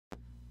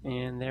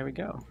And there we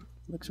go.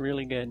 Looks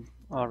really good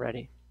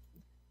already.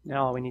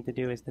 Now all we need to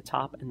do is the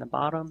top and the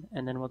bottom,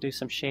 and then we'll do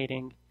some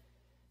shading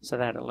so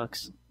that it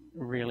looks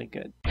really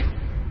good.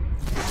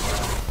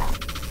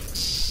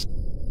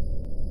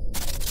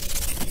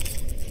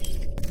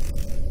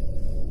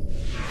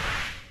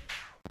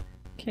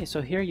 Okay,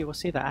 so here you will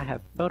see that I have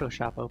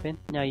Photoshop open.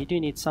 Now you do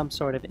need some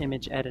sort of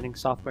image editing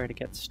software to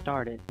get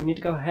started. We need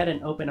to go ahead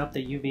and open up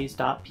the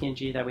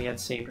UVs.png that we had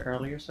saved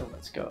earlier, so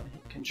let's go and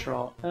hit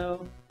Control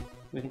O.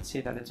 We can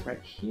see that it's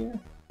right here.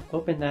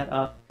 Open that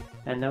up,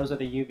 and those are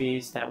the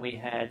UVs that we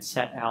had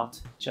set out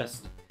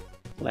just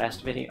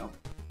last video.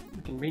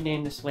 We can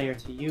rename this layer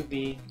to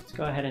UV. Let's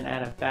go ahead and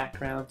add a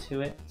background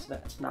to it so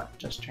that it's not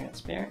just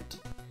transparent.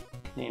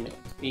 Name it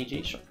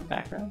BG, short for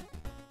background.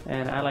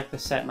 And I like to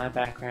set my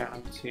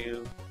background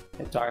to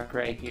a dark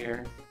gray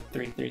here.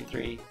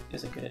 333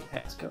 is a good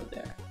hex code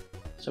there.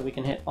 So we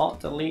can hit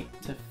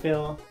Alt-Delete to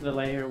fill the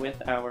layer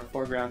with our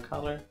foreground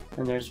color.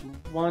 And there's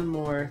one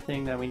more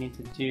thing that we need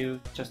to do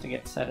just to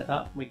get set it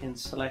up. We can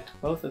select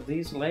both of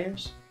these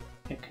layers,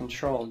 hit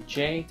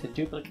Control-J to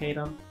duplicate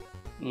them,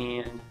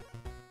 and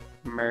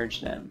merge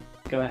them.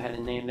 Go ahead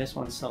and name this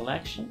one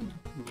Selection,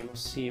 and you will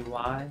see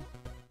why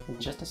in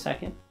just a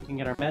second. We can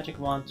get our magic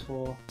wand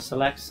tool,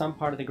 select some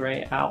part of the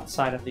gray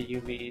outside of the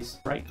UVs,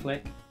 right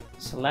click,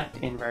 select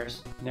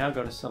inverse, now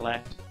go to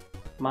select,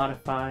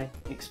 modify,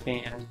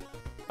 expand,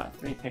 about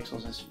 3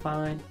 pixels is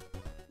fine,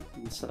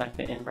 and select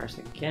the inverse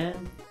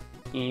again,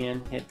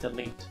 and hit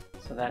delete,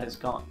 so that is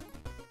gone.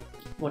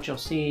 What you'll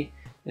see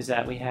is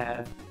that we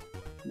have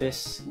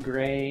this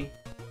gray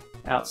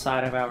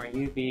outside of our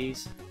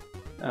UVs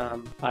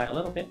by a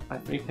little bit, by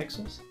 3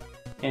 pixels.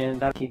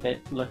 And that'll keep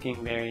it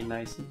looking very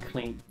nice and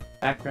clean.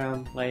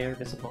 Background layer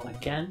visible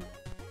again.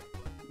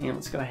 And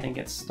let's go ahead and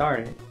get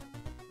started.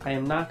 I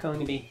am not going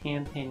to be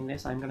hand painting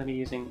this. I'm going to be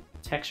using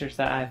textures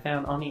that I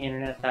found on the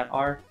internet that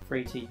are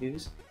free to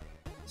use.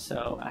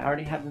 So I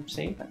already have them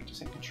saved. I can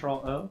just hit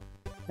Control O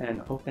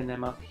and open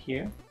them up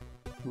here.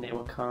 And they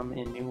will come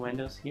in new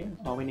windows here.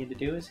 All we need to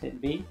do is hit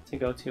V to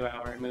go to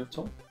our Move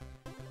tool.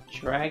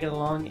 Drag it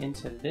along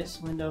into this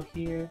window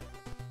here.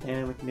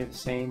 And we can do the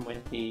same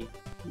with the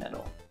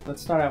metal.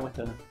 Let's start out with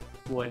the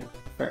wood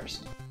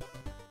first.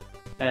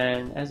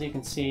 And as you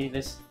can see,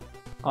 this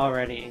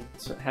already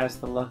has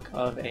the look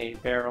of a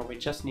barrel. We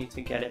just need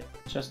to get it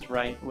just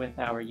right with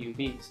our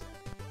UVs.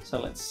 So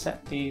let's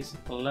set these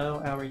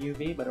below our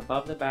UV but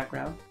above the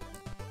background.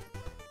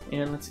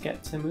 And let's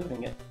get to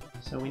moving it.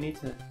 So we need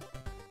to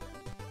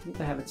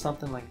have it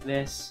something like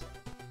this,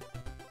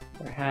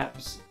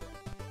 perhaps.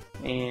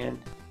 And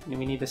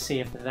we need to see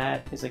if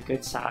that is a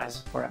good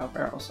size for our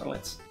barrel. So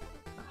let's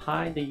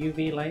hide the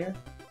UV layer.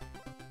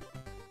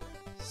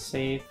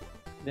 Save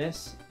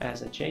this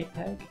as a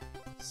JPEG,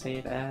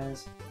 save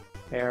as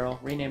barrel,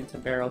 rename it to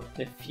barrel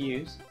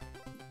diffuse,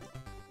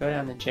 go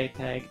down to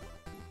JPEG,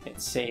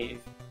 hit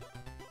save,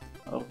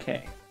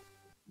 okay.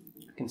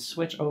 We can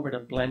switch over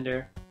to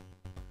Blender.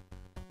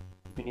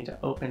 We need to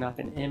open up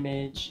an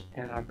image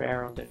and our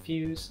barrel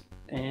diffuse,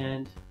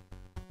 and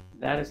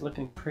that is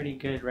looking pretty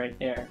good right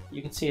there.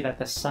 You can see that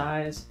the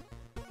size,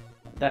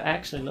 that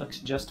actually looks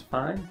just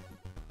fine.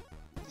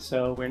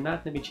 So we're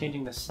not going to be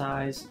changing the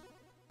size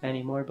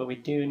anymore, but we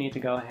do need to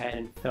go ahead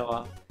and fill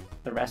up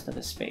the rest of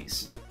the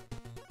space.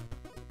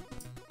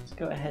 Let's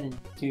go ahead and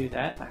do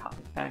that by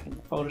hopping back into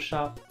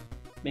Photoshop,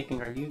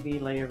 making our UV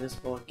layer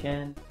visible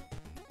again,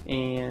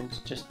 and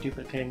just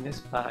duplicating this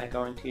by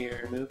going to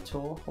your Move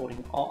tool,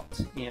 holding Alt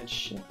and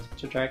Shift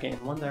to drag it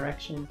in one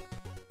direction,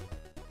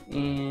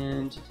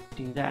 and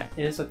do that.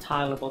 It is a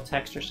tileable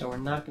texture, so we're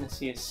not going to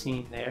see a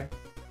seam there.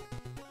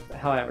 But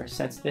however,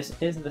 since this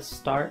is the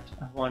start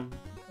of one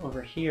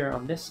over here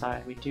on this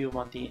side, we do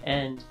want the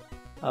end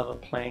of a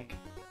plank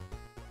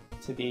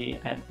to be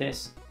at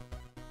this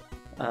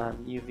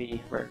UV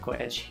vertical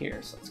edge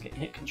here. So let's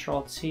hit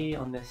Control T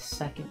on this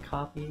second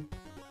copy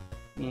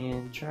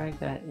and drag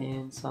that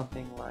in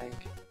something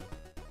like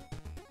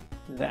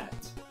that.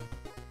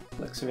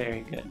 Looks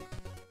very good.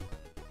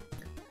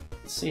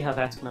 Let's see how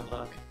that's going to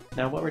look.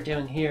 Now what we're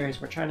doing here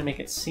is we're trying to make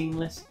it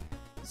seamless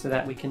so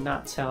that we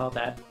cannot tell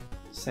that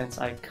since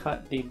I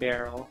cut the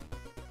barrel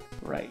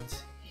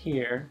right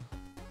here,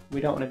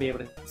 we don't want to be able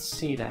to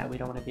see that. We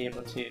don't want to be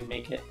able to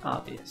make it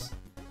obvious.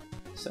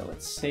 So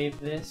let's save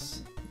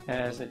this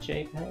as a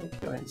JPEG.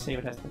 Go ahead and save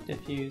it as the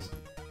diffuse.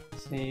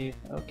 Save,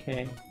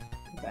 okay.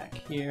 Go back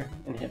here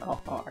and hit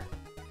Alt-R.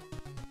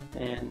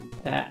 And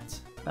that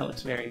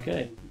looks very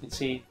good. You can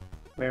see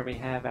where we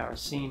have our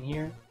seam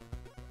here.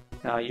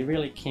 Now you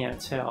really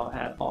can't tell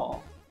at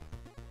all.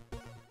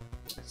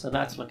 So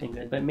that's looking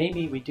good. But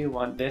maybe we do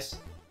want this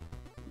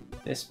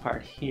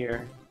part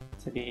here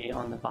to be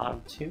on the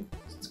bottom too.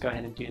 So let's go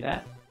ahead and do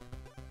that.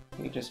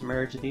 We can just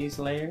merge these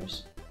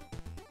layers,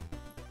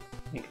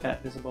 make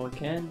that visible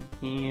again,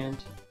 and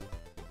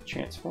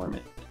transform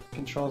it.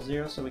 Control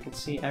 0 so we can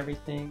see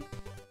everything,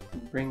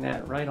 and bring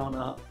that right on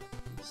up,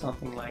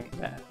 something like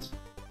that.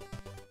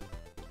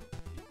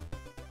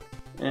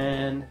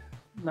 And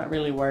I'm not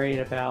really worried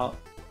about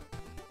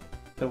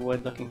the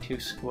wood looking too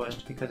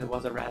squished because it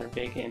was a rather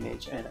big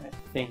image, and I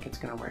think it's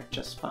going to work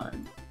just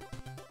fine.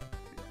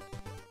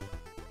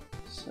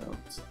 So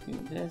let's do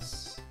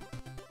this.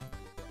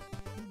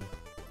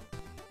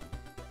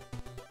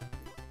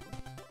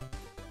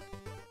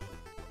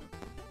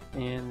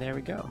 And there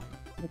we go.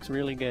 Looks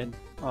really good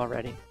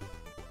already.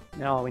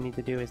 Now all we need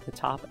to do is the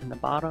top and the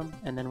bottom,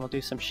 and then we'll do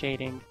some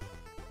shading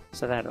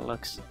so that it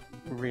looks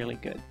really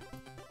good.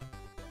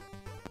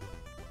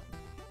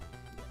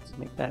 Let's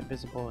make that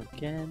visible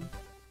again.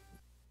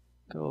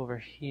 Go over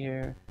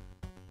here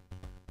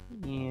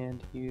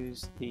and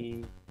use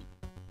the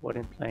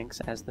wooden planks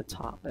as the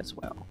top as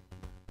well.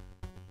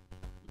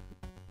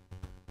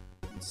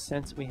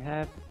 Since we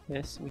have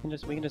this, we can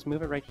just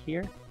move it right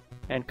here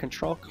and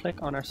control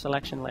click on our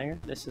selection layer.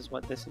 This is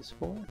what this is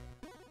for.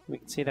 We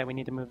can see that we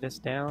need to move this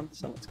down,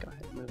 so let's go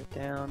ahead and move it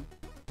down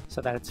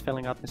so that it's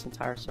filling up this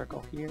entire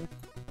circle here.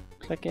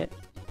 Click it,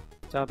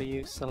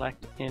 W,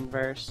 select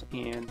inverse,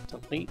 and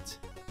delete.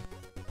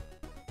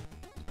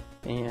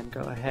 And go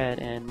ahead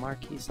and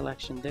marquee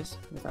selection this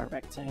with our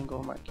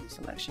rectangle marquee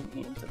selection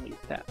and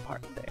delete that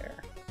part there.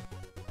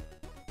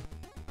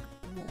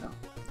 Now,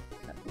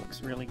 that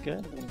looks really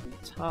good. We're going to do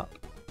top.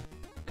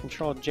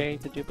 Control J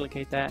to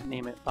duplicate that,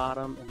 name it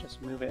bottom, and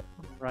just move it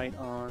right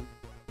on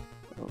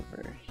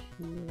over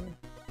here.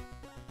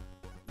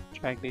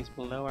 Drag these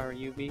below our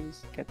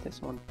UVs, get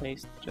this one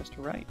placed just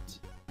right.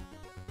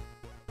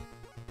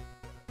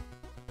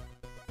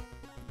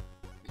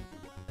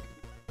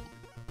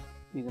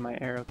 Using my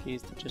arrow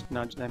keys to just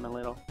nudge them a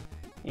little.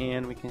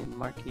 And we can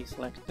marquee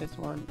select this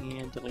one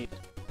and delete it.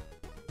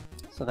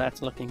 So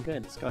that's looking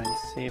good. Let's go ahead and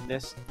save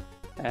this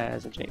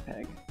as a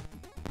JPEG.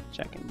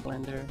 Check in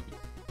Blender.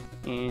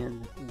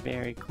 And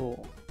very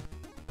cool.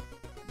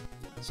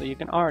 So you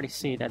can already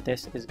see that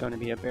this is going to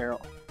be a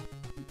barrel.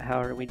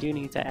 However, we do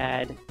need to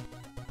add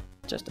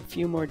just a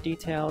few more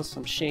details,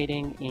 some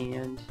shading,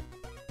 and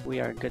we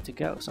are good to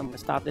go. So I'm going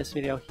to stop this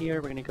video here.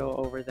 We're going to go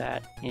over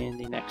that in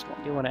the next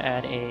one. You want to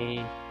add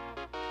a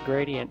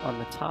gradient on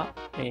the top,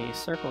 a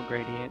circle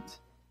gradient,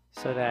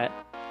 so that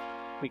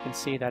we can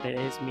see that it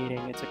is meeting,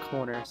 it's a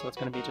corner, so it's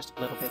going to be just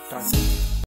a little bit darker.